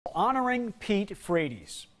Honoring Pete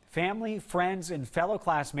Frates. Family, friends, and fellow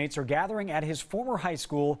classmates are gathering at his former high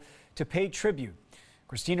school to pay tribute.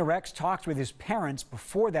 Kristina Rex talked with his parents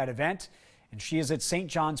before that event, and she is at St.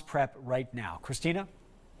 John's Prep right now. Kristina?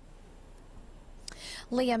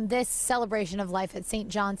 Liam, this celebration of life at St.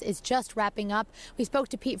 John's is just wrapping up. We spoke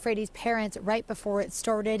to Pete Frates' parents right before it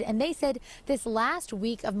started, and they said this last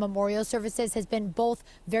week of memorial services has been both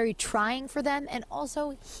very trying for them and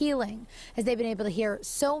also healing, as they've been able to hear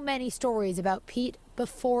so many stories about Pete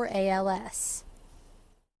before ALS.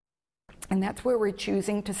 And that's where we're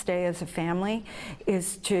choosing to stay as a family,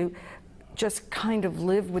 is to just kind of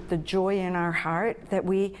live with the joy in our heart that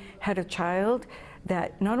we had a child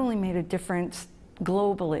that not only made a difference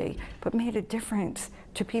globally, but made a difference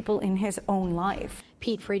to people in his own life.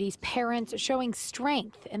 Pete Frates' parents showing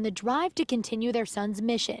strength and the drive to continue their son's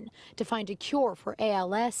mission to find a cure for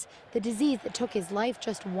ALS, the disease that took his life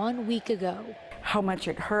just 1 week ago. How much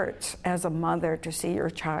it hurts as a mother to see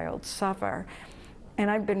your child suffer.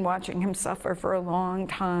 And I've been watching him suffer for a long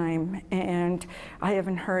time, and I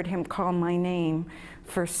haven't heard him call my name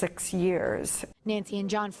for 6 years. Nancy and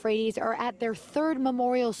John Frates are at their third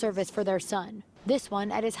memorial service for their son. This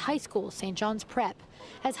one at his high school, St. John's Prep.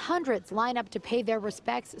 As hundreds line up to pay their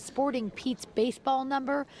respects sporting Pete's baseball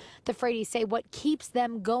number, the Frates say what keeps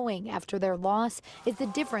them going after their loss is the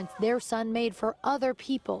difference their son made for other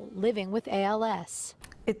people living with ALS.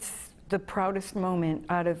 It's the proudest moment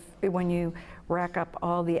out of when you rack up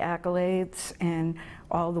all the accolades and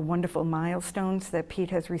all the wonderful milestones that Pete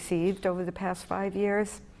has received over the past 5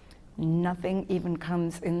 years. Nothing even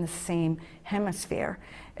comes in the same hemisphere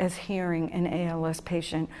as hearing an ALS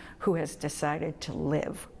patient who has decided to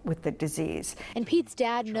live with the disease. And Pete's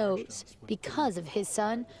dad knows because of his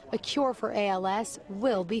son, a cure for ALS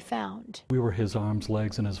will be found. We were his arms,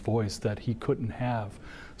 legs, and his voice that he couldn't have.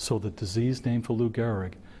 So the disease named for Lou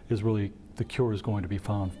Gehrig is really, the cure is going to be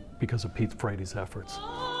found because of Pete Frates' efforts.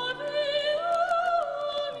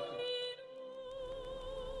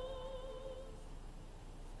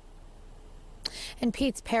 And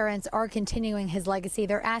Pete's parents are continuing his legacy.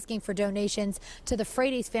 They're asking for donations to the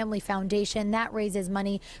Frates Family Foundation. That raises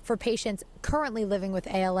money for patients currently living with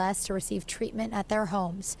ALS to receive treatment at their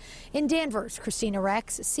homes. In Danvers, Kristina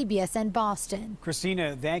Rex, CBSN Boston.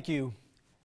 Kristina, thank you.